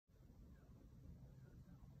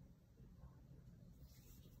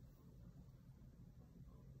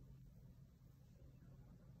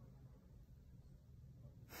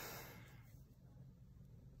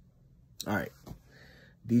All right,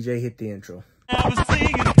 DJ, hit the intro. I was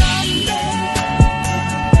singing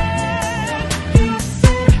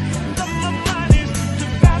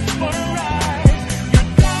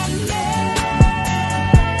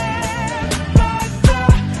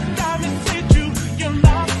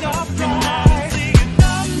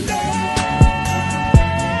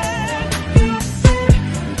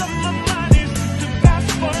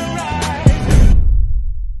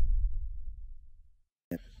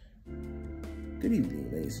Good evening,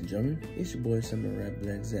 ladies and gentlemen. It's your boy Samurai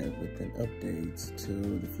Black Zach with an update to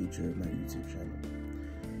the future of my YouTube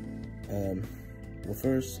channel. Well,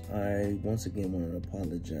 first, I once again want to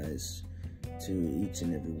apologize to each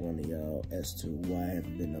and every one of y'all as to why I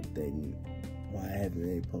haven't been updating, why I haven't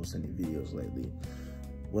really posted any videos lately.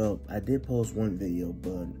 Well, I did post one video,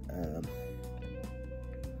 but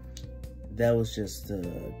that was just to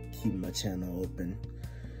keep my channel open.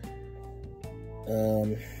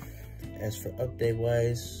 As for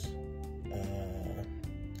update-wise,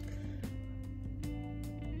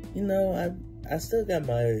 you know, I still got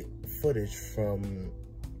my footage from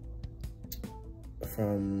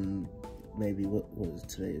maybe what was it,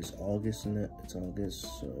 today is August, and it's August,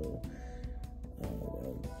 so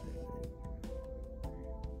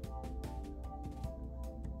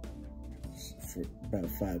for about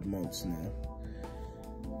 5 months now.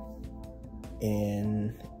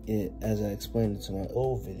 And it, as I explained it to my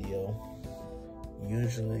old video,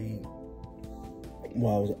 usually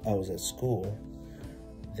while I was at school,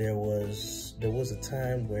 there was a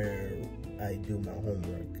time where I do my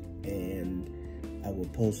homework and I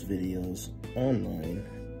would post videos online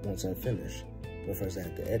once I finish. But first I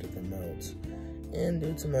had to edit them out. And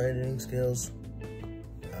due to my editing skills,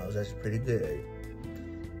 I was actually pretty good at it.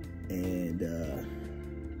 And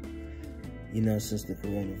you know, since the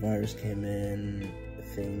coronavirus came in,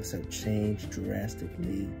 things have changed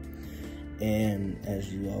drastically. And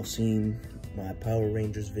as you all seen, my Power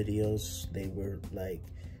Rangers videos, they were like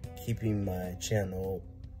keeping my channel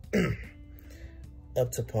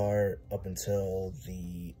up to par up until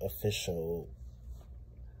the official,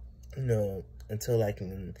 you know, until I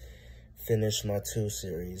can finish my 2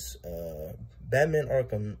 series. Batman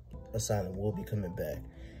Arkham Asylum will be coming back.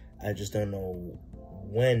 I just don't know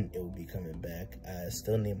when it will be coming back. I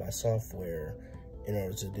still need my software in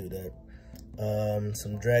order to do that.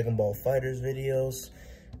 Some Dragon Ball Fighters videos.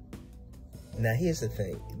 Now here's the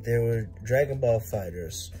thing, there were Dragon Ball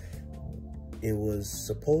Fighters. It was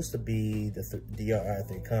supposed to be the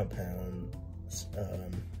DR3 compound,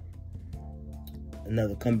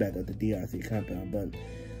 another comeback of the DR3 compound, but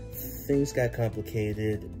things got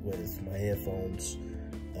complicated with my headphones.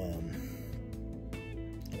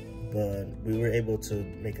 But we were able to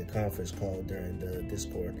make a conference call during the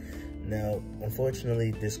Discord. Now,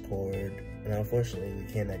 unfortunately, we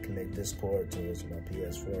cannot connect Discord towards my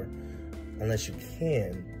PS4, unless you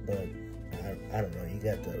can, but I don't know, you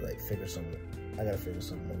got to like figure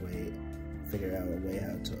out a way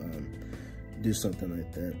how to do something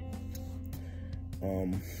like that.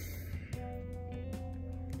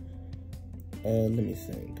 Let me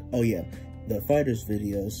think. Oh yeah, the Fighters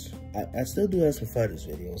videos, I still do have some Fighters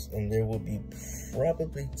videos, and there will be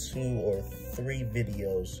probably 2 or 3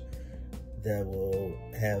 videos that will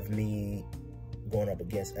have me going up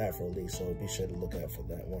against Afro Lee, so be sure to look out for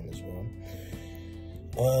that one as well.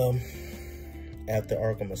 After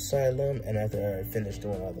Arkham Asylum, and after I finish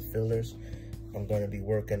doing all the fillers, I'm going to be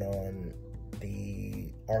working on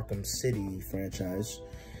the Arkham City franchise,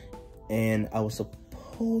 and I was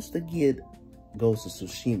supposed to get Ghost of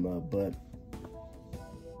Tsushima, but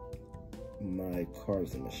my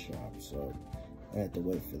car's in the shop, so I had to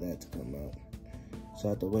wait for that to come out. So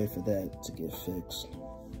I had to wait for that to get fixed.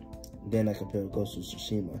 Then I could play with Ghost of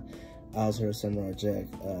Tsushima. I also heard Samurai Jack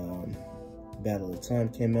Battle of Time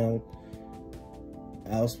came out.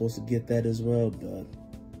 I was supposed to get that as well, but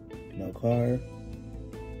no car,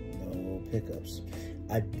 no pickups.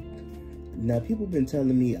 Now people have been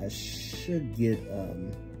telling me I should get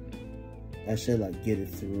get it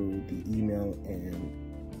through the email and,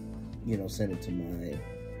 you know, send it to my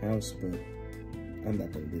house, but I'm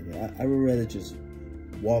not gonna do that. I would rather just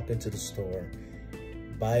walk into the store,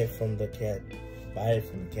 buy it from the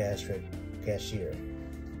cashier,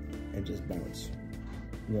 and just bounce.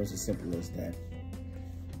 You know, it's as simple as that.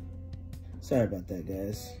 Sorry about that,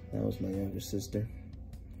 guys. That was my younger sister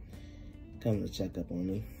coming to check up on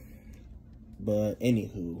me. But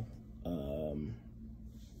anywho,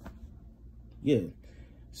 yeah.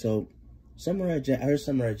 So Samurai Jack, I heard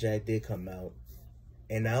Samurai Jack did come out,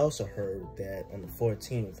 and I also heard that on the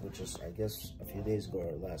 14th, which is I guess a few days ago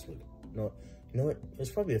or last week. No, you know what? It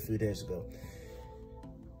was probably a few days ago.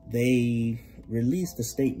 they released a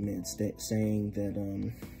statement saying that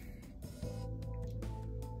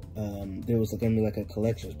there was gonna be like a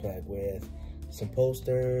collector's pack with some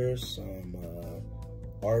posters, some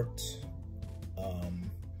art,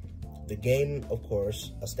 the game, of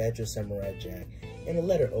course, a statue of Samurai Jack, and a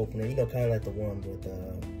letter opener. You know, kind of like the one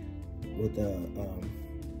with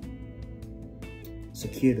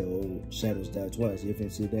Sekiro Shadows Die Twice. If you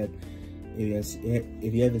haven't seen that,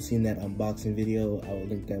 if you haven't seen that unboxing video, I will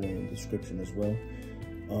link that one in the description as well.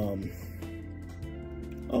 Oh,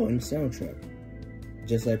 and the soundtrack,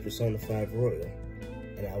 just like Persona 5 Royal,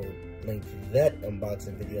 and I will link that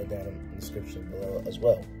unboxing video down in the description below as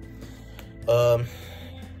well.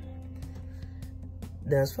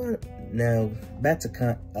 Now it's fun. Now back to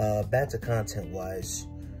content wise,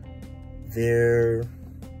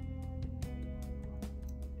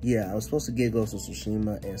 yeah, I was supposed to get Ghost of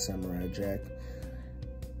Tsushima and Samurai Jack.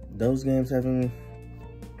 Those games haven't,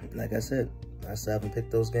 like I said, I still haven't picked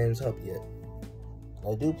those games up yet.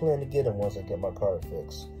 I do plan to get them once I get my car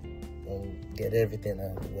fixed and get everything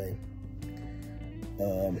out of the way.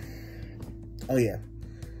 Oh yeah,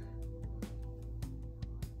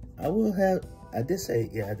 I did say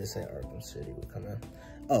Arkham City would come out.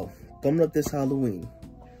 Oh, coming up this Halloween,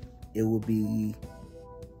 it will be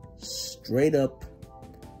straight up,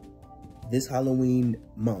 this Halloween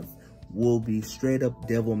month will be straight up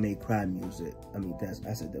Devil May Cry music. I mean,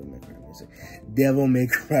 I said Devil May Cry music. Devil May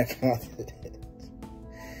Cry content.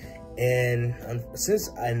 And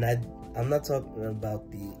I'm not talking about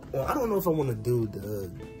I don't know if I want to do the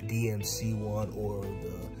DMC one or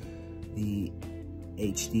the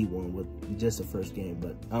HD one with just the first game,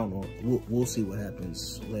 but I don't know. We'll see what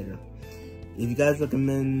happens later. If you guys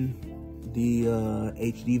recommend the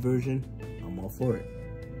HD version, I'm all for it.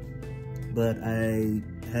 But I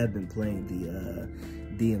have been playing the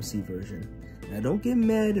DMC version. Now don't get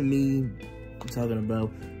mad at me talking about,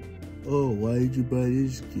 oh, why did you buy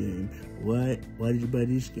this game? Why did you buy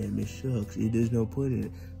this game? It sucks. There's no point in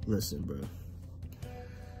it. Listen, bro.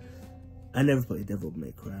 I never played Devil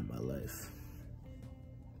May Cry in my life.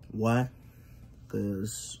 Why?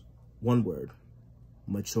 Because one word,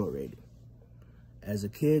 mature rated. As a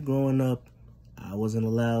kid growing up, I wasn't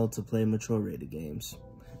allowed to play mature rated games.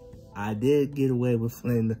 I did get away with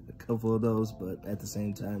playing a couple of those, but at the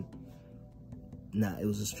same time, nah, it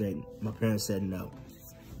was a straight, my parents said no.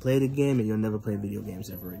 Play the game and you'll never play video games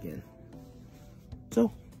ever again.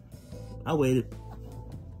 So, I waited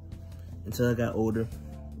until I got older.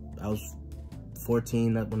 I was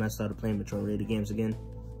 14 when I started playing mature rated games again.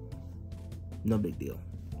 No big deal.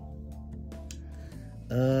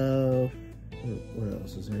 What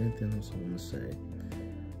else? Is there anything else I want to say?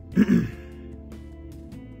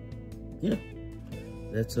 Yeah,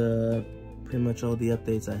 that's pretty much all the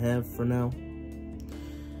updates I have for now.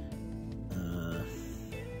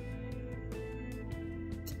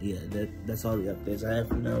 Yeah, that's all the updates I have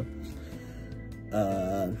for now.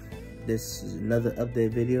 This is another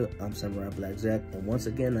update video. I'm Samurai Black Zach, and once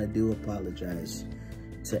again, I do apologize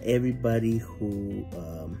to everybody who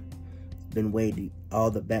been waiting, all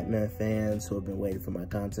the Batman fans who have been waiting for my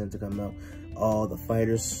content to come out, all the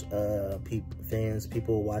fighters fans,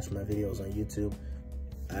 people who watch my videos on YouTube.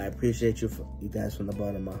 I appreciate you guys from the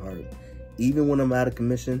bottom of my heart. Even when I'm out of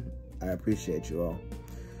commission, I appreciate you all.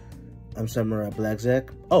 I'm Samurai Black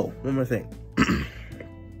Zach. Oh, one more thing.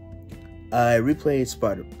 I'm replaying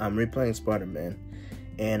Spider-Man,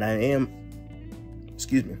 and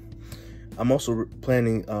I'm also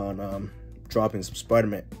planning on dropping some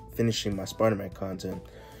finishing my Spider-Man content,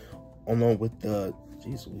 along with the,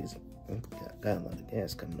 jeez Louise, got a lot of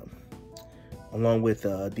gas coming up, along with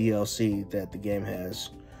DLC that the game has.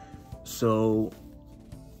 So,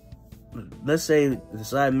 let's say the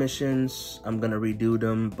side missions, I'm gonna redo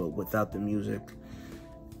them, but without the music.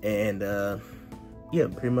 And yeah,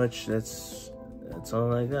 pretty much that's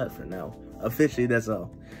all I got for now. Officially, that's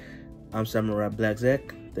all. I'm Samurai Black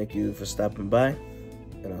Zach. Thank you for stopping by,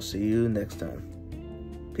 and I'll see you next time.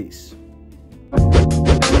 Peace.